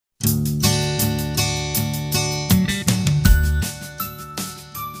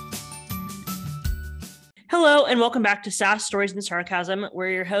Hello and welcome back to SAS Stories and Sarcasm. We're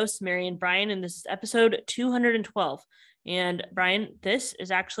your hosts, Mary and Brian, and this is episode 212. And Brian, this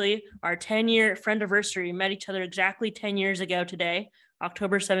is actually our 10-year friendiversary. We met each other exactly 10 years ago today,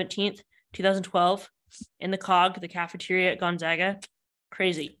 October 17th, 2012, in the COG, the cafeteria at Gonzaga.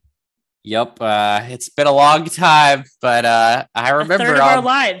 Crazy. Yep, it's been a long time, but I remember a third of our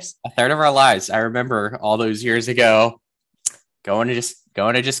lives. A third of our lives. I remember all those years ago going to just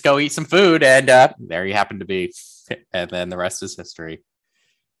go eat some food, and there you happen to be, and then the rest is history.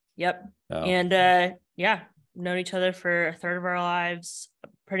 Yep. So. And known each other for a third of our lives.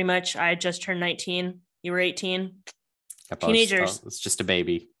 Pretty much. I just turned 19. You were 18. Teenagers. It's just a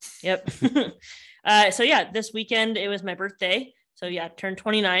baby. Yep. This weekend it was my birthday. So turned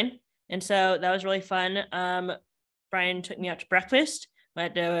 29. And so that was really fun. Brian took me out to breakfast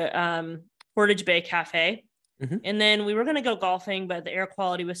at the Portage Bay Cafe. Mm-hmm. And then we were going to go golfing, but the air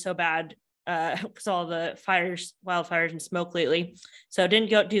quality was so bad because all the wildfires and smoke lately. So didn't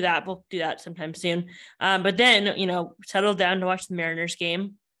go do that. We'll do that sometime soon. But then, settled down to watch the Mariners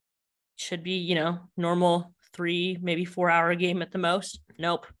game. Should be, normal 3, maybe 4 hour game at the most.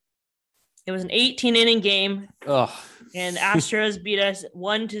 Nope. It was an 18 inning game. Ugh. And Astros beat us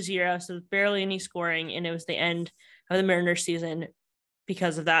 1-0. So barely any scoring. And it was the end of the Mariners season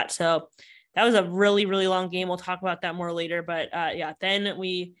because of that. So that was a really, really long game. We'll talk about that more later. But then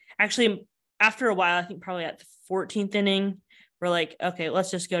we actually, after a while, I think probably at the 14th inning, we're like, okay,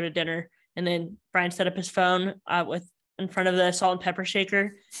 let's just go to dinner. And then Brian set up his phone in front of the salt and pepper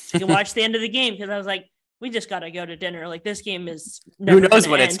shaker so he can watch the end of the game. Because I was like, we just got to go to dinner. Like, this game is never who knows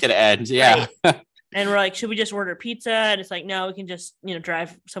when it's going to end. Yeah. Right. And we're like, should we just order pizza? And it's like, no, we can just,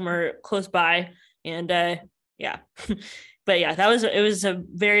 drive somewhere close by. And But it was a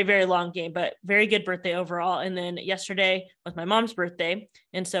very, very long game, but very good birthday overall. And then yesterday was my mom's birthday.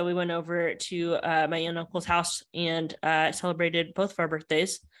 And so we went over to my aunt and uncle's house and celebrated both of our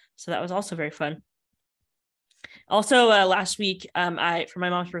birthdays. So that was also very fun. Also, last week, for my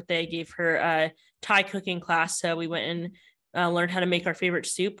mom's birthday, I gave her a Thai cooking class. So we went and learned how to make our favorite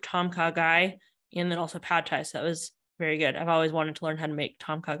soup, Tom Kha Gai, and then also pad thai. So that was very good. I've always wanted to learn how to make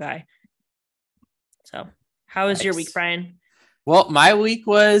Tom Kha Gai. So how was your week, Brian? Well, my week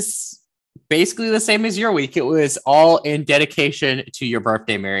was basically the same as your week. It was all in dedication to your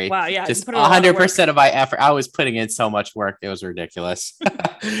birthday, Mary. Wow, yeah. Just 100% of my effort. I was putting in so much work. It was ridiculous.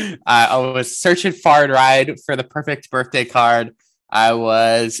 I was searching far and wide for the perfect birthday card. I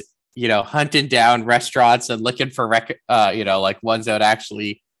was, hunting down restaurants and looking for, ones that would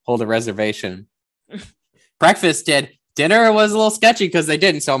actually hold a reservation. Breakfast did. Dinner was a little sketchy because they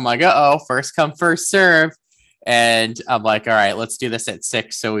didn't. So I'm like, first come, first serve. And I'm like, all right, let's do this at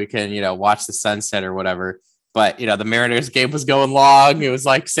 6 so we can, watch the sunset or whatever. But, the Mariners game was going long. It was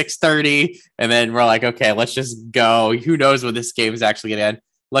like 6:30. And then we're like, okay, let's just go. Who knows when this game is actually going to end?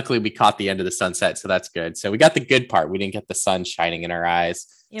 Luckily, we caught the end of the sunset. So that's good. So we got the good part. We didn't get the sun shining in our eyes.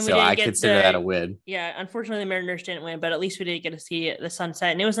 So I consider that a win. Yeah, unfortunately, the Mariners didn't win, but at least we did get to see the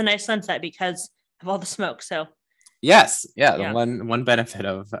sunset. And it was a nice sunset because of all the smoke. So yes. Yeah. The one benefit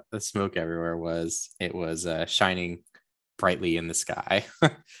of the smoke everywhere was it was shining brightly in the sky.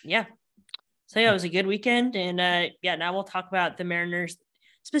 Yeah. So it was a good weekend. And now we'll talk about the Mariners,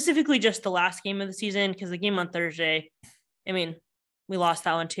 specifically just the last game of the season, because the game on Thursday, we lost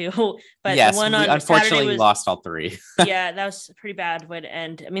that one too. But yes, the one on unfortunately we lost all 3. Yeah, that was a pretty bad way to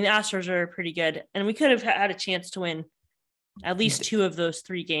end. The Astros are pretty good, and we could have had a chance to win at least 2 of those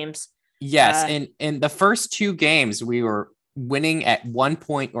 3 games. Yes, in the first 2 games, we were winning at one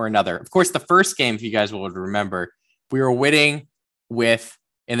point or another. Of course, the first game, if you guys will remember, we were winning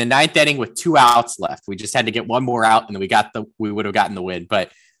in the 9th inning with 2 outs left. We just had to get one more out, and then we would have gotten the win.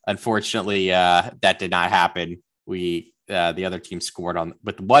 But unfortunately, that did not happen. The other team scored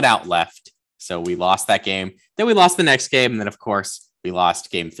with 1 out left, so we lost that game. Then we lost the next game, and then of course we lost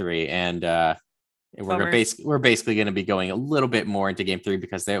game 3. And we're basically going to be going a little bit more into game 3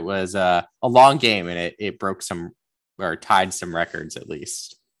 because it was a long game and it broke some or tied some records at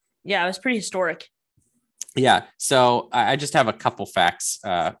least. Yeah, it was pretty historic. Yeah. So I just have a couple facts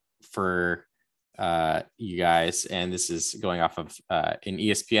for you guys, and this is going off of an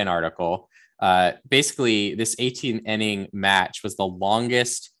ESPN article. Basically, this 18 inning match was the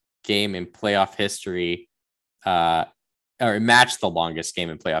longest game in playoff history. Or it matched the longest game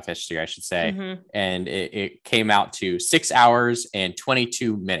in playoff history, I should say. Mm-hmm. And it came out to 6 hours and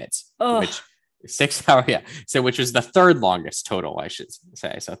 22 minutes, which 6 hours. Yeah. So, which was the 3rd longest total, I should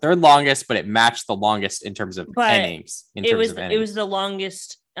say. So 3rd longest, but it matched the longest in terms of innings. It was the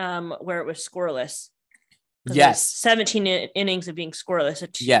longest where it was scoreless. Yes. 17 innings of being scoreless.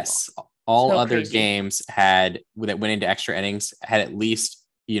 Yes. all So other crazy. games that went into extra innings had at least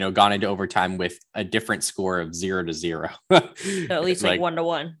gone into overtime with a different score of 0-0. So at least like Like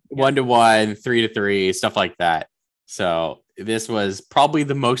 1-1. Yeah. 1-1, 3-3, stuff like that. So this was probably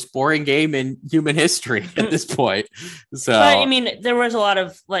the most boring game in human history at this point. So, but I mean, there was a lot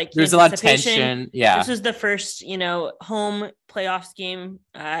of like there's a lot of tension. Yeah. This was the first, home playoffs game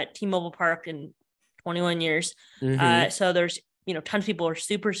at T-Mobile Park in 21 years. Mm-hmm. So there's, tons of people are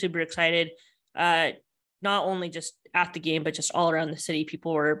super, super excited. Not only just at the game, but just all around the city,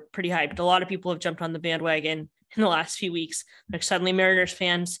 people were pretty hyped. A lot of people have jumped on the bandwagon in the last few weeks. Like suddenly Mariners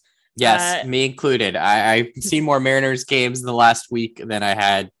fans. Yes, me included. I've seen more Mariners games in the last week than I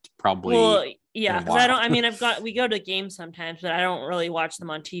had probably. Well, yeah, because we go to games sometimes, but I don't really watch them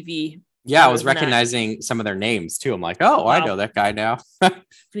on TV. Yeah, I was recognizing some of their names too. I'm like, oh, wow. I know that guy now.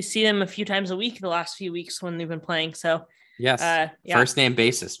 We see them a few times a week the last few weeks when they've been playing. So yes, first name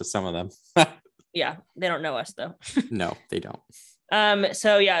basis with some of them. Yeah, they don't know us though. No, they don't.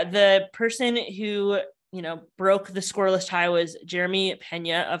 So yeah, the person who broke the scoreless tie was Jeremy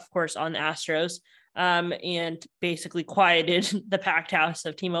Pena, of course, on the Astros, and basically quieted the packed house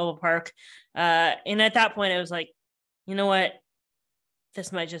of T-Mobile Park. And at that point, I was like, you know what,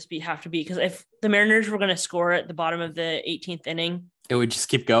 this might just have to be, because if the Mariners were going to score at the bottom of the 18th inning, it would just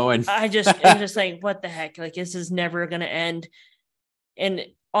keep going. It was just like, what the heck? Like, this is never going to end. And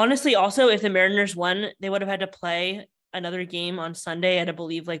honestly, also, if the Mariners won, they would have had to play another game on Sunday at, I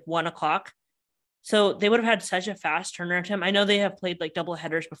believe, like 1:00. So they would have had such a fast turnaround time. I know they have played like double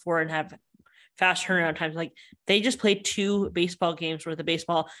headers before and have fast turnaround times. Like they just played 2 baseball games worth of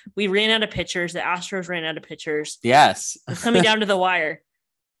baseball. We ran out of pitchers. The Astros ran out of pitchers. Yes. It's coming down to the wire.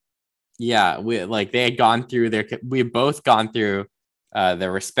 Yeah. They had gone through we both gone through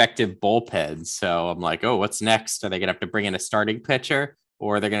their respective bullpens. So I'm like, oh, what's next? Are they going to have to bring in a starting pitcher,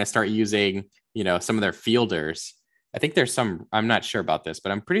 or are they going to start using, some of their fielders? I think there's I'm not sure about this,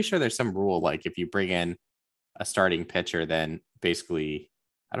 but I'm pretty sure there's some rule. Like if you bring in a starting pitcher, then basically,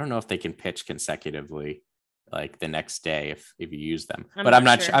 I don't know if they can pitch consecutively, like the next day if you use them,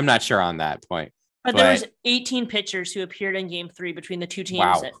 I'm not sure on that point. But there was 18 pitchers who appeared in Game 3 between the two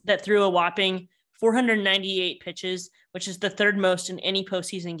teams that threw a whopping 498 pitches, which is the third most in any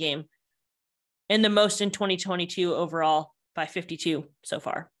postseason game, and the most in 2022 overall by 52 so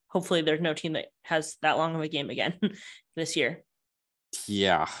far. Hopefully there's no team that has that long of a game again this year.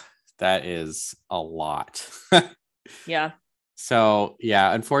 Yeah, that is a lot. Yeah. So,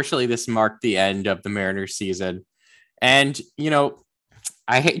 yeah, unfortunately, this marked the end of the Mariners season. And,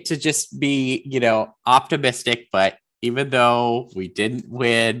 I hate to just be, optimistic, but even though we didn't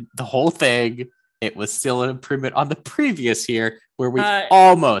win the whole thing, it was still an improvement on the previous year where we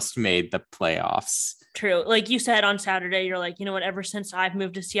almost made the playoffs. True. Like you said on Saturday, you're like, you know what, ever since I've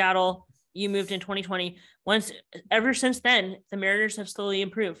moved to Seattle, you moved in 2020. Ever since then, the Mariners have slowly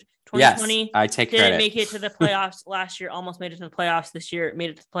improved. 2020, yes, I take didn't credit. Make it to the playoffs last year, almost made it to the playoffs this year,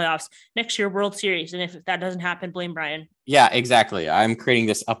 made it to the playoffs. Next year, World Series. And if that doesn't happen, blame Brian. Yeah, exactly. I'm creating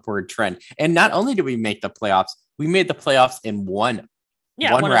this upward trend. And not only did we make the playoffs, we made the playoffs in one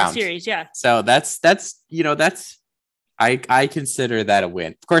round series. Yeah. So that's I consider that a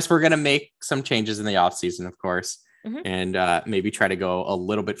win. Of course, we're going to make some changes in the offseason, of course, and maybe try to go a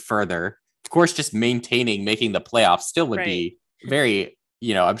little bit further. Of course, just making the playoffs still would be very,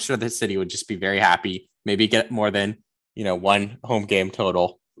 I'm sure the city would just be very happy. Maybe get more than, one home game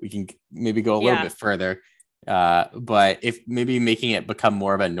total. We can maybe go a little bit further. But if maybe making it become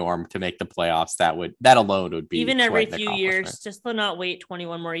more of a norm to make the playoffs, that alone would be even every few years, just to not wait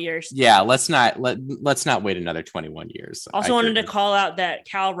 21 more years. Yeah, let's not wait another 21 years. Also wanted to call out that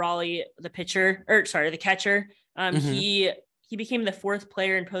Cal Raleigh, the catcher, he became the 4th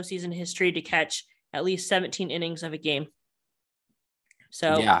player in postseason history to catch at least 17 innings of a game.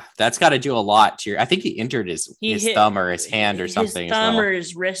 So yeah, that's got to do a lot to I think he injured his thumb or his hand or something. His thumb or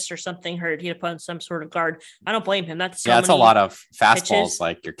his wrist or something hurt. He had to put on some sort of guard. I don't blame him. That's a lot of fastballs pitches.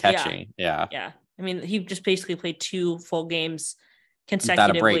 Like you're catching. Yeah. I mean, he just basically played 2 full games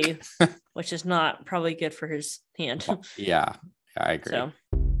consecutively, which is not probably good for his hand. Yeah, I agree. So.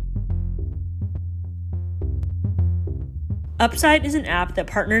 Upside is an app that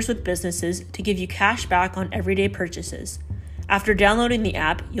partners with businesses to give you cash back on everyday purchases. After downloading the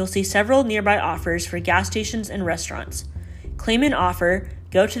app, you'll see several nearby offers for gas stations and restaurants. Claim an offer,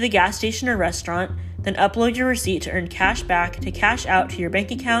 go to the gas station or restaurant, then upload your receipt to earn cash back to cash out to your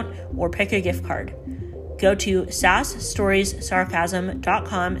bank account or pick a gift card. Go to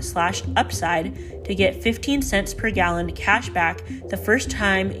sasstoriessarcasm.com/upside to get 15 cents per gallon cash back the first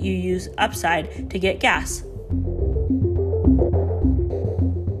time you use Upside to get gas.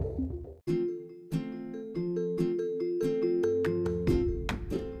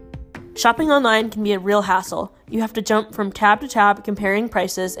 Shopping online can be a real hassle. You have to jump from tab to tab comparing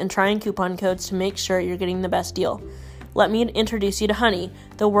prices and trying coupon codes to make sure you're getting the best deal. Let me introduce you to Honey,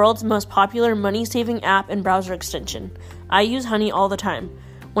 the world's most popular money-saving app and browser extension. I use Honey all the time.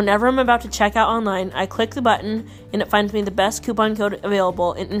 Whenever I'm about to check out online, I click the button and it finds me the best coupon code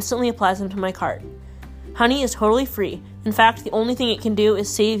available and instantly applies them to my cart. Honey is totally free. In fact, the only thing it can do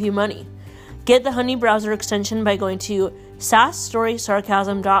is save you money. Get the Honey browser extension by going to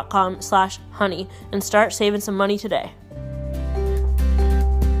sasstorysarcasm.com/honey and start saving some money today.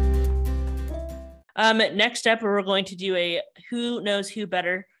 Next up, we're going to do a Who Knows Who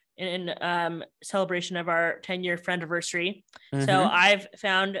Better in celebration of our 10-year friendiversary. Mm-hmm. So I've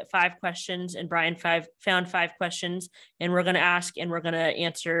found 5 questions and Brian found 5 questions, and we're going to ask and we're going to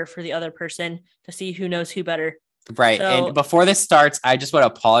answer for the other person to see who knows who better. Right. So, and before this starts, I just want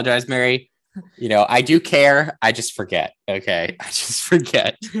to apologize, Mary. You know, I do care. I just forget. Okay. I just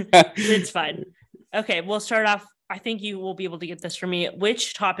forget. It's fine. Okay. We'll start off. I think you will be able to get this for me.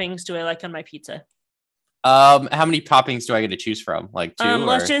 Which toppings do I like on my pizza? How many toppings do I get to choose from? Like 2?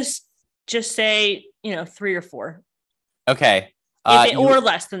 Let's just say, 3 or 4. Okay. Or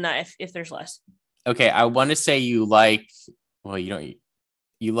less than that if there's less. Okay. I want to say you like pepperoni.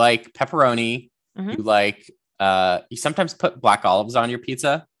 Mm-hmm. You like, you sometimes put black olives on your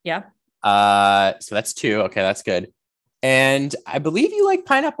pizza. Yeah. So that's 2. Okay, that's good. And I believe you like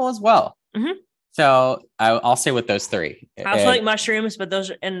pineapple as well. Mm-hmm. So I'll say with those 3. I also like mushrooms, but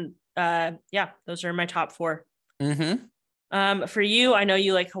those are those are my top 4. Mm-hmm. For you, I know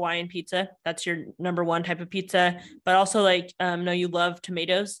you like Hawaiian pizza. That's your number 1 type of pizza, but also know you love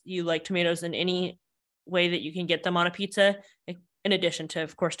tomatoes. You like tomatoes in any way that you can get them on a pizza, in addition to,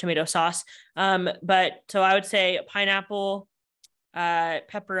 of course, tomato sauce. But so I would say pineapple,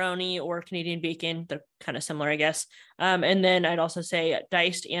 pepperoni, or Canadian bacon. They're kind of similar, I guess. And then I'd also say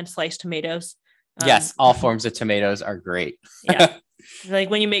diced and sliced tomatoes. Yes, all forms of tomatoes are great. Yeah. Like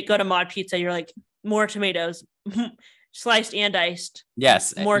when you go to Mod Pizza, you're like, more tomatoes, sliced and diced.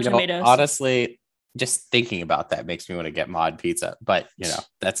 Yes. More tomatoes. Honestly, just thinking about that makes me want to get Mod Pizza, but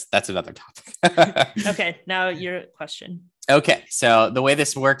that's another topic. Okay. Now your question. Okay. So the way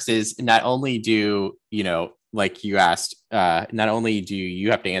this works is not only do, like you asked, not only do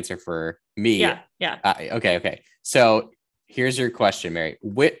you have to answer for me. Yeah. Okay. So here's your question, Mary.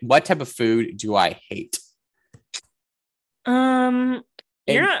 What type of food do I hate?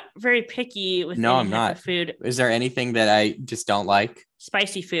 You're not very picky with no, any I'm type not. of food. Is there anything that I just don't like?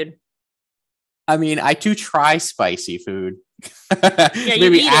 Spicy food. I mean, I do try spicy food. Yeah,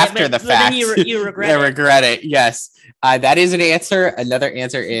 maybe after the fact. Then you regret it. Regret it. Yes. That is an answer. Another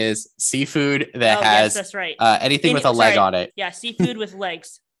answer is seafood that has that's right. Anything with a leg on it. Yeah, seafood with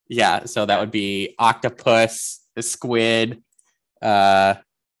legs. Yeah, so that would be octopus, squid, crab.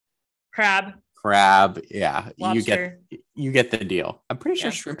 Yeah, lobster. you get the deal. I'm pretty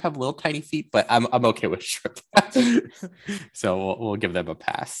sure shrimp have little tiny feet, but I'm okay with shrimp. So we'll give them a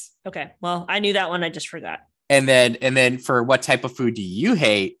pass. Okay. Well, I knew that one. I just forgot. And then for what type of food do you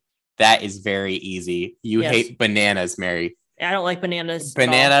hate? That is very easy. You hate bananas, Mary. I don't like bananas.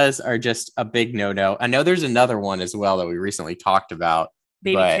 Bananas are just a big no-no. I know there's another one as well that we recently talked about.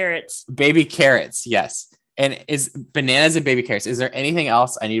 Baby carrots. Baby carrots, yes. And is bananas and baby carrots, is there anything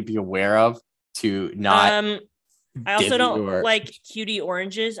else I need to be aware of to not I also don't like cutie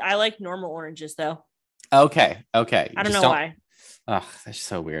oranges. I like normal oranges though. Okay. I don't know why. Oh, that's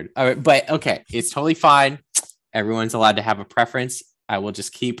so weird. All right, but okay, it's totally fine. Everyone's allowed to have a preference. I will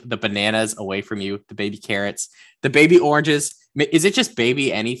just keep the bananas away from you, the baby carrots, the baby oranges. Is it just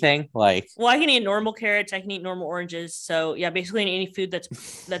baby anything? Well, I can eat normal carrots. I can eat normal oranges. So yeah, basically in any food that's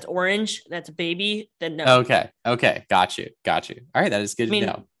orange, that's a baby, then no. Okay. Got you. All right, that is good to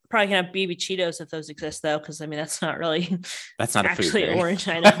know. Probably can have baby Cheetos if those exist though, because that's not really actually a food, orange.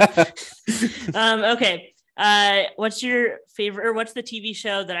 I know. Okay. What's your favorite, or what's the TV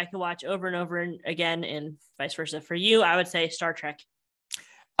show that I could watch over and over and again, and vice versa? For you, I would say Star Trek.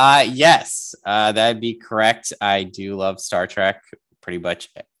 Yes, that'd be correct. I do love Star Trek. Pretty much,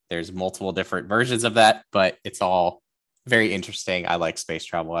 there's multiple different versions of that, but it's all very interesting. I like space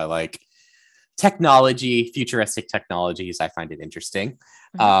travel. I like technology, futuristic technologies. I find it interesting.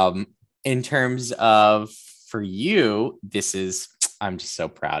 Mm-hmm. In terms of for you, I'm just so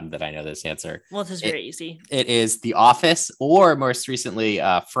proud that I know this answer. Well, this is very easy. It is The Office, or most recently,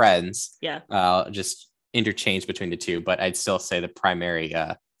 Friends. Yeah. Just interchange between the two, but I'd still say the primary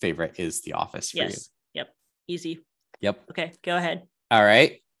favorite is The Office for you. Yep. Easy. Yep. Okay, go ahead. All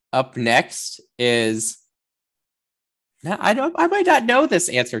right. Up next is No, I don't. I might not know this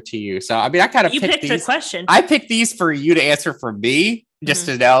answer to you. So I mean, I kind of picked the question. I picked these for you to answer for me, just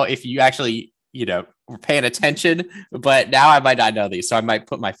to know if you actually, were paying attention. But now I might not know these, so I might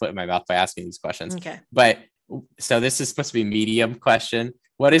put my foot in my mouth by asking these questions. Okay. But so this is supposed to be medium question.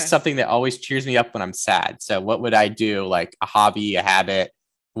 What is something that always cheers me up when I'm sad? So what would I do? Like a hobby, a habit?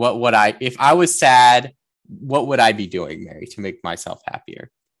 What would if I was sad, what would I be doing, Mary, to make myself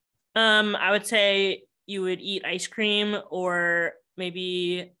happier? I would say you would eat ice cream or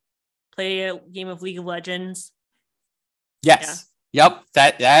maybe play a game of League of Legends. Yes. Yeah.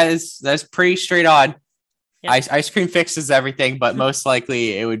 Yep. That's pretty straight on. Yep. Ice cream fixes everything, but most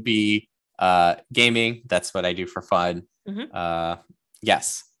likely it would be gaming. That's what I do for fun. Mm-hmm.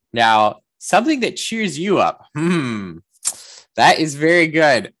 Yes. Now, something that cheers you up. That is very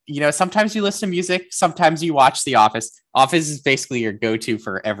good. Sometimes you listen to music, sometimes you watch The Office. Office is basically your go-to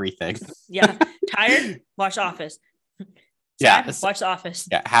for everything. Yeah. Tired? Watch Office. Yeah. Watch The Office.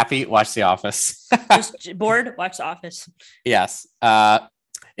 Yeah. Happy? Watch The Office. Just bored? Watch The Office. Yes.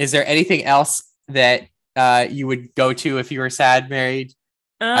 Is there anything else that you would go to if you were sad, married?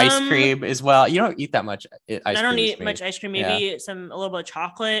 Ice cream as well. You don't eat that much ice cream. I don't eat much ice cream. Maybe a little bit of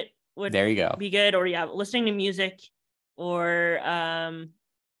chocolate would there you go. Be good. Or listening to music or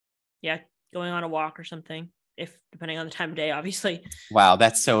going on a walk or something, if depending on the time of day, obviously. Wow,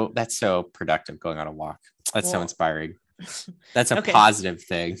 that's so productive, going on a walk. That's so inspiring. That's a positive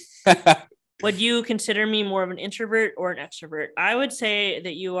thing. Would you consider me more of an introvert or an extrovert? I would say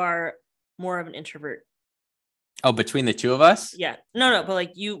that you are more of an introvert. Oh, between the two of us? Yeah. No, but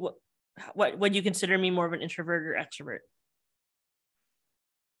like you, what would you consider me more of an introvert or extrovert?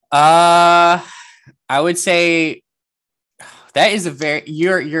 I would say that is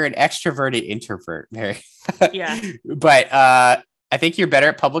you're an extroverted introvert, Mary. Yeah. But I think you're better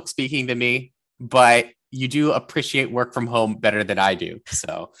at public speaking than me, but you do appreciate work from home better than I do.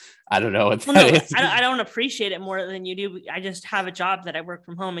 So I don't know what that is. I don't appreciate it more than you do. I just have a job that I work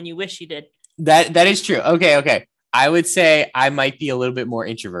from home and you wish you did. That is true. Okay. I would say I might be a little bit more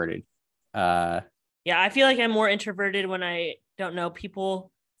introverted. Yeah, I feel like I'm more introverted when I don't know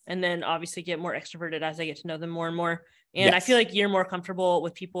people, and then obviously get more extroverted as I get to know them more and more. And yes. I feel like you're more comfortable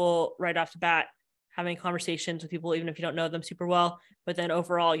with people right off the bat, having conversations with people, even if you don't know them super well. But then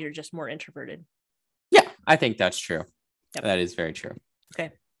overall, you're just more introverted. Yeah, I think that's true. Yep. That is very true.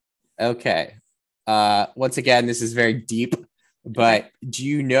 Okay. Once again, this is very deep, but do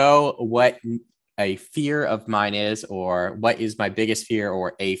you know what a fear of mine is, or what is my biggest fear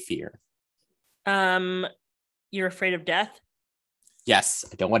or a fear? You're afraid of death? Yes,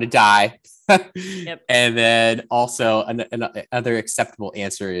 I don't want to die. Yep. And then also another acceptable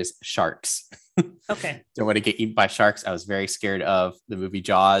answer is sharks. Okay. Don't want to get eaten by sharks. I was very scared of the movie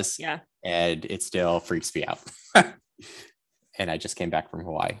Jaws. Yeah. And it still freaks me out. And I just came back from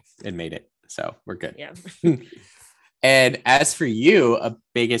Hawaii and made it. So we're good. Yeah. And as for you, a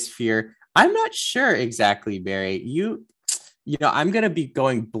biggest fear, I'm not sure exactly, Mary. I'm going to be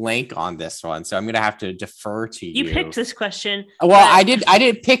going blank on this one, so I'm going to have to defer to you. You picked this question. Well, I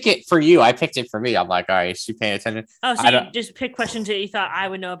didn't pick it for you. I picked it for me. I'm like, all right, is she paying attention? Oh, so you just picked questions that you thought I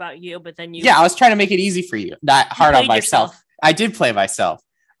would know about you, but then you... Yeah, I was trying to make it easy for you, not hard on myself. Yourself. I did play myself.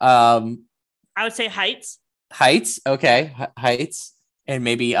 I would say heights. Heights, okay. Heights. And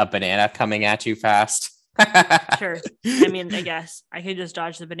maybe a banana coming at you fast. Sure. I mean, I guess. I could just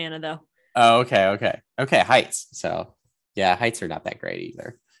dodge the banana, though. Oh, okay. Heights. So... yeah, heights are not that great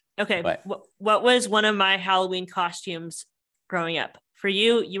either. Okay. But what was one of my Halloween costumes growing up? For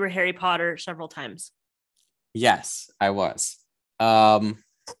you, you were Harry Potter several times. Yes, I was. I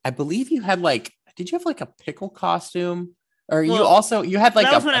believe you had did you have a pickle costume? Or you had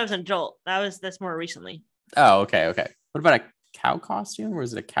that was when I was an adult. That's more recently. Oh, okay. What about a cow costume? Or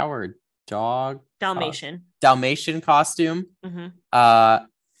was it a cow or a dog? Dalmatian. Dalmatian costume? Mm-hmm.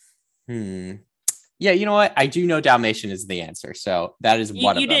 Yeah, you know what? I do know Dalmatian is the answer, so that is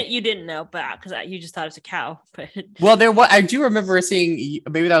one of them. You didn't know, but because you just thought it was a cow. But I do remember seeing.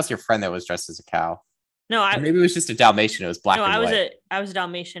 Maybe that was your friend that was dressed as a cow. No, maybe it was just a Dalmatian. It was black and white. I was a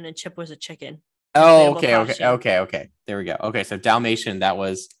Dalmatian, and Chip was a chicken. Oh, okay. There we go. Okay, so Dalmatian, that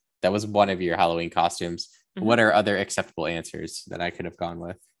was one of your Halloween costumes. Mm-hmm. What are other acceptable answers that I could have gone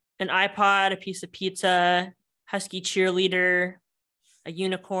with? An iPod, a piece of pizza, husky cheerleader, a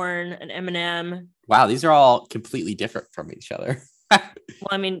unicorn, an M&M. Wow, these are all completely different from each other. Well,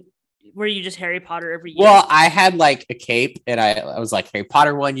 I mean, were you just Harry Potter every year? Well, I had a cape, and I was Harry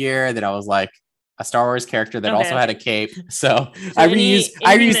Potter one year, and then I was a Star Wars character that also had a cape. So I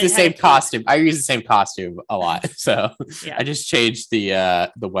reused the same costume. I reused the same costume a lot. So yeah. I just changed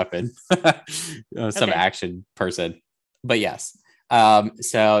the weapon. Some action person. but yes.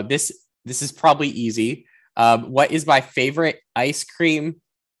 So this is probably easy. What is my favorite ice cream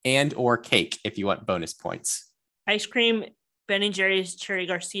and or cake? If you want bonus points. Ice cream, Ben and Jerry's Cherry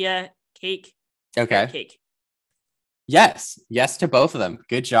Garcia, cake. Okay. Cake. Yes to both of them.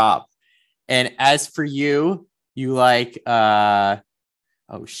 Good job. And as for you, you like oh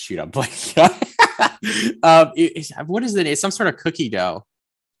shoot, I'm blanking. What is it? It's some sort of cookie dough.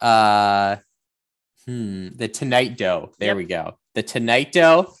 The Tonight Dough. There we go. The Tonight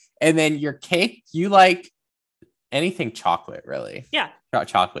Dough. And then your cake, you like anything chocolate, really. Yeah.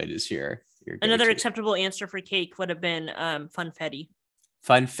 Chocolate is your another acceptable answer for cake would have been funfetti.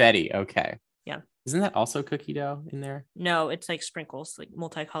 Funfetti, okay. Yeah. Isn't that also cookie dough in there? No, it's like sprinkles, like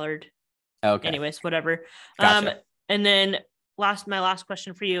multicolored. Okay. Anyways, whatever. Gotcha. And then my last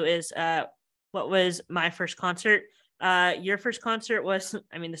question for you is what was my first concert? Your first concert was,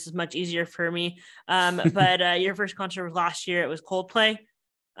 I mean, this is much easier for me. But your first concert was last year. It was Coldplay.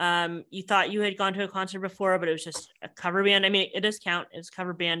 You thought you had gone to a concert before, but it was just a cover band. I mean, it does count as a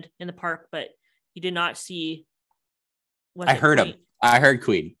cover band in the park, but you did not see. I heard Queen? I heard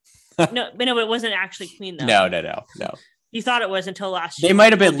Queen. No, it wasn't actually Queen though. No. You thought it was until last year. They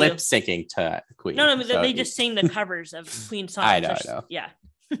might have been lip syncing to Queen. No, they just sing the covers of Queen songs. I know. Yeah.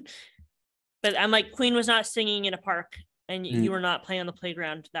 But I'm like, Queen was not singing in a park and you were not playing on the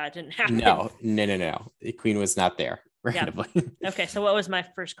playground. That didn't happen. No. Queen was not there randomly. Yeah. Okay, so what was my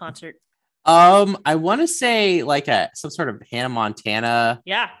first concert? I want to say like some sort of Hannah Montana.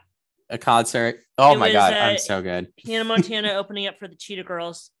 Yeah. A concert. Oh my God, I'm so good. Hannah Montana opening up for the Cheetah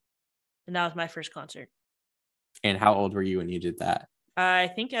Girls. And that was my first concert. And how old were you when you did that? I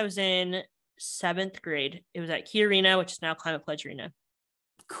think I was in 7th grade. It was at Key Arena, which is now Climate Pledge Arena.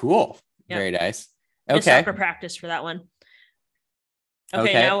 Cool. Yep. Very nice. Okay. Soccer practice for that one.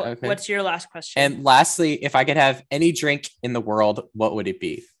 Okay. What's your last question? And lastly, if I could have any drink in the world, what would it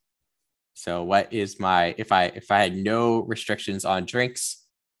be? So what is my, if I had no restrictions on drinks,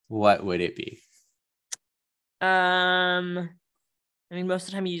 what would it be? I mean, most of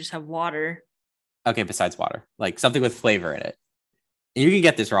the time you just have water. Okay, besides water, like something with flavor in it. You can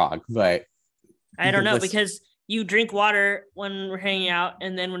get this wrong, but I don't know because you drink water when we're hanging out,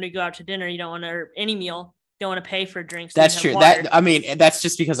 and then when we go out to dinner, you don't want to, or any meal, don't want to pay for drinks. That's true. That's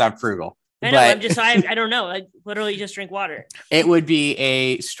just because I'm frugal. I know. I don't know. I literally just drink water. It would be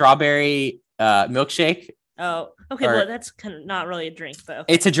a strawberry milkshake. Oh, okay. Well, that's kind of not really a drink, but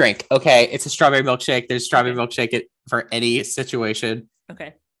okay. It's a drink. Okay, it's a strawberry milkshake. There's strawberry milkshake for any situation.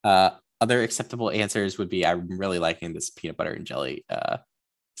 Okay. Other acceptable answers would be I'm really liking this peanut butter and jelly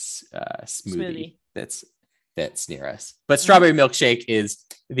smoothie that's near us. But strawberry milkshake is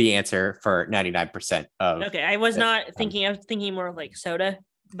the answer for 99% of. Okay, I was not thinking. I was thinking more of like soda,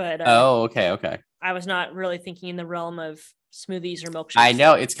 but okay. I was not really thinking in the realm of smoothies or milkshakes. I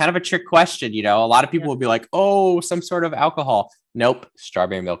know it's kind of a trick question. You know, a lot of people will be like, "Oh, some sort of alcohol." Nope,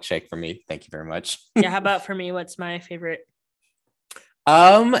 strawberry milkshake for me. Thank you very much. Yeah, how about for me? What's my favorite?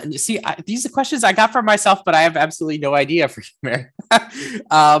 These are questions I got for myself, but I have absolutely no idea for you, Mary.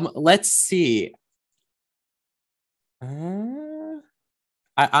 Let's see. I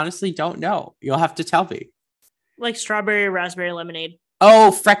honestly don't know. You'll have to tell me. Like strawberry or raspberry lemonade.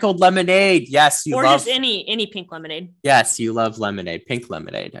 Oh, freckled lemonade. Yes, or just any pink lemonade. Yes, you love lemonade. Pink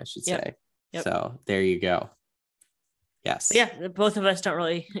lemonade, I should say. Yep. So there you go. Yes. But yeah, both of us don't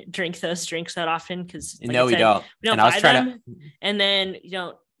really drink those drinks that often because we don't. We don't buy them, and then you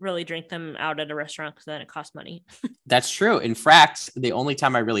don't really drink them out at a restaurant because then it costs money. That's true. In fact, the only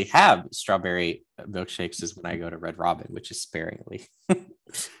time I really have strawberry milkshakes is when I go to Red Robin, which is sparingly.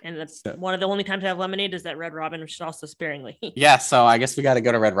 And that's one of the only times I have lemonade is at Red Robin, which is also sparingly. Yeah, so I guess we got to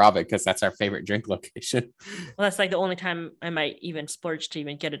go to Red Robin because that's our favorite drink location. Well, that's like the only time I might even splurge to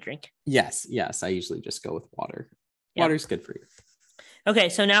even get a drink. Yes. I usually just go with water. Water's good for you. Okay,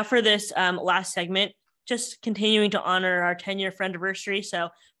 so now for this last segment, just continuing to honor our 10-year friendiversary. So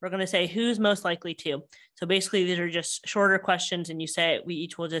we're going to say who's most likely to. So basically, these are just shorter questions, and you say we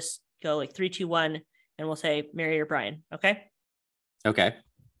each will just go like 3, 2, 1, and we'll say Mary or Brian. Okay. Okay.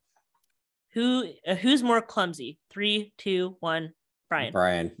 Who's more clumsy? 3, 2, 1. Brian.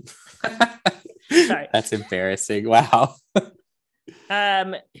 Brian. Sorry. That's embarrassing. Wow.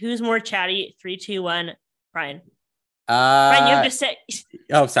 Who's more chatty? 3, 2, 1. Brian. Brian, you have to say.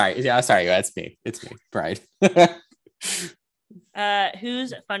 Oh, sorry. Yeah, sorry. It's me, Brian.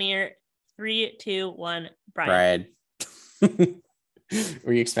 Who's funnier? 3, 2, 1. Brian.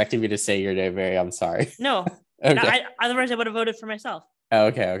 Were you expecting me to say your name, Mary? I'm sorry. No. Okay. Otherwise, I would have voted for myself. Oh,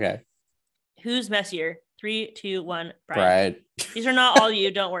 okay. Who's messier? 3, 2, 1. Brian. These are not all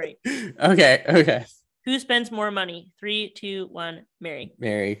you. Don't worry. Okay. Who spends more money? 3, 2, 1. Mary.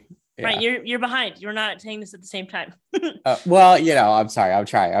 Mary. Yeah. Right, you're behind. You're not saying this at the same time. Well, I'm sorry. I'm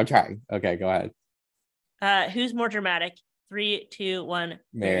trying. Okay, go ahead. Who's more dramatic? 3, 2, 1.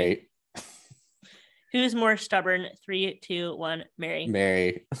 Mary. Who's more stubborn? 3, 2, 1. Mary.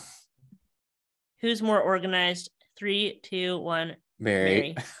 Mary. Who's more organized? 3, 2, 1.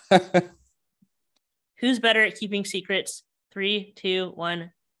 Mary. Who's better at keeping secrets? 3, 2,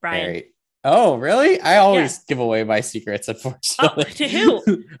 1. Brian. Mary. Oh, really? I always give away my secrets, unfortunately. Oh, to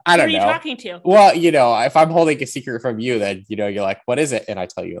who? I don't know. Who are you talking to? Well, if I'm holding a secret from you, then, you're like, what is it? And I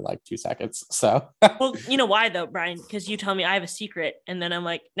tell you in like 2 seconds. So, well, you know why though, Brian? Because you tell me I have a secret. And then I'm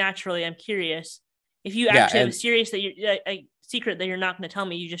like, naturally, I'm curious. If you actually have a secret that you're not going to tell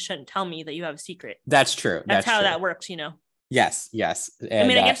me, you just shouldn't tell me that you have a secret. That's true. That's how true. That works, Yes.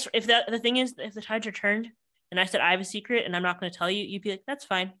 And, I guess if the thing is, if the tides are turned and I said I have a secret and I'm not going to tell you, you'd be like, that's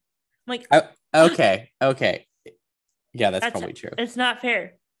fine. I'm like, okay. Yeah, that's probably true. It's not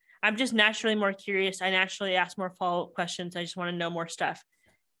fair. I'm just naturally more curious. I naturally ask more follow-up questions. I just want to know more stuff.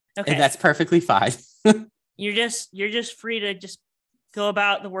 Okay. And that's perfectly fine. You're just free to just go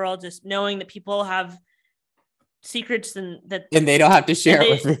about the world, just knowing that people have secrets and they don't have to share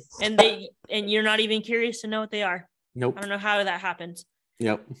it with me. and you're not even curious to know what they are. Nope. I don't know how that happens.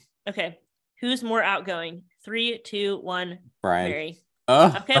 Yep. Okay. Who's more outgoing? 3, 2, 1. Brian. Mary.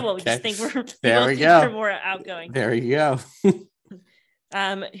 Oh, okay. Well, we just think we're more outgoing. There you go.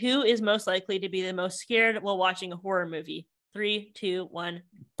 Who is most likely to be the most scared while watching a horror movie? 3, 2, 1.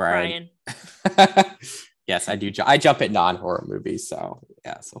 Brian. Yes, I do. I jump at non-horror movies, so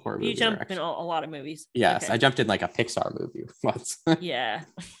yeah, so horror movies. You jump in a lot of movies. Yes, okay. I jumped in like a Pixar movie once. Yeah,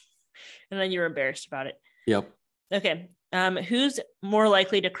 and then you were embarrassed about it. Yep. Okay. Who's more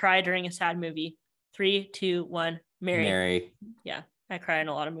likely to cry during a sad movie? 3, 2, 1. Mary. Yeah, I cry in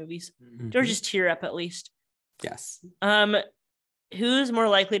a lot of movies. Mm-hmm. Or just tear up at least. Yes. Who's more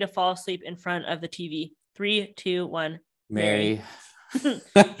likely to fall asleep in front of the TV? 3, 2, 1. Mary.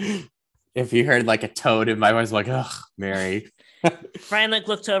 If you heard like a toad in my voice, like, ugh, Mary. Brian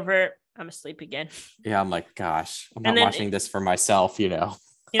looks over. I'm asleep again. Yeah, I'm like, gosh, I'm not watching this for myself,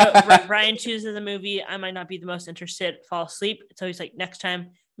 Brian chooses a movie. I might not be the most interested, fall asleep. So he's like, next time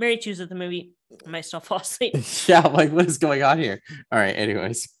Mary chooses the movie, I might still fall asleep. Yeah, I'm like, what is going on here? All right,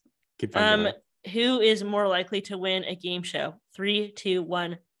 anyways. Who is more likely to win a game show? 3, 2,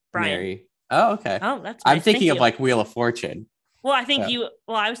 1. Brian. Mary. Oh, okay. Oh, that's nice. I'm thinking of like Wheel of Fortune. Well, I think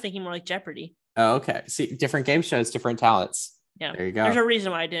I was thinking more like Jeopardy. Oh, okay. See, different game shows, different talents. Yeah. There you go. There's a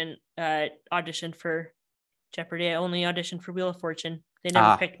reason why I didn't audition for Jeopardy. I only auditioned for Wheel of Fortune. They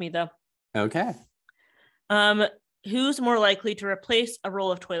never picked me though. Okay. Who's more likely to replace a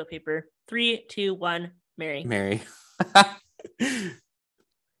roll of toilet paper? 3, 2, 1. Mary. Mary.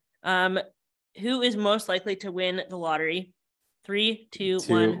 Who is most likely to win the lottery? 3, 2,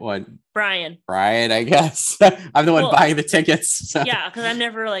 1. Brian, I guess. I'm the one buying the tickets. So. Yeah, because I'm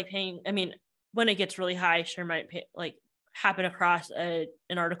never like paying. I mean, when it gets really high, sure might pay, like happen across an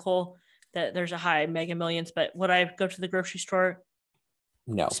article that there's a high Mega Millions. But would I go to the grocery store?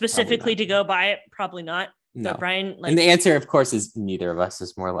 No. Specifically to go buy it? Probably not. No. But Brian, and the answer, of course, is neither of us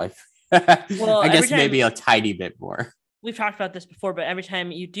is more likely. Well, I guess maybe a tiny bit more. We've talked about this before, but every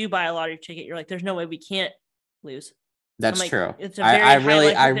time you do buy a lottery ticket, you're like, "There's no way we can't lose." That's true. It's I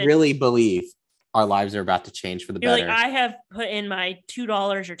really believe our lives are about to change for the better. Like, I have put in my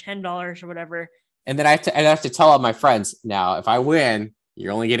 $2 or $10 or whatever. And then I have to tell all my friends, now, if I win,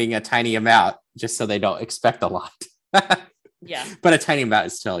 you're only getting a tiny amount just so they don't expect a lot. Yeah. But a tiny amount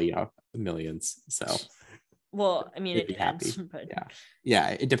is still, millions. So. Well, I mean, it depends. But... Yeah.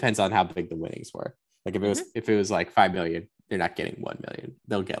 It depends on how big the winnings were. Like if it was like 5 million, they're not getting 1 million.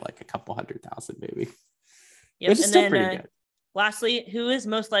 They'll get like a couple 100,000 maybe. Yep. Which is still pretty good. Lastly, who is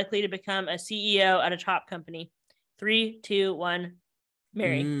most likely to become a CEO at a top company? 3, 2, 1.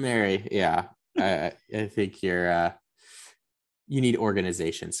 Mary. Mary, yeah. I think you need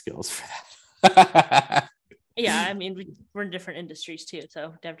organization skills for that. Yeah, I mean, we're in different industries too,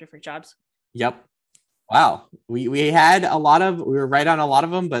 so to have different jobs. Yep. Wow. We had we were right on a lot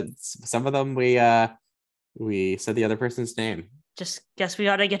of them, but some of them we said the other person's name. Just guess we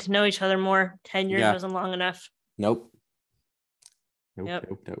ought to get to know each other more. 10 years wasn't long enough. Nope.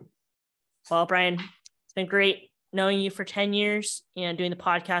 Well, Brian, it's been great knowing you for 10 years and doing the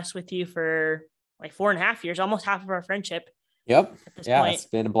podcast with you for like 4.5 years, almost half of our friendship. Yep. At this point. It's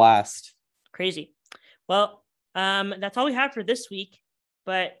been a blast. Crazy. Well, that's all we have for this week,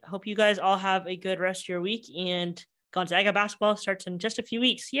 but hope you guys all have a good rest of your week, and Gonzaga basketball starts in just a few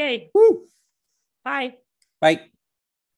weeks. Yay. Woo. Bye. Bye.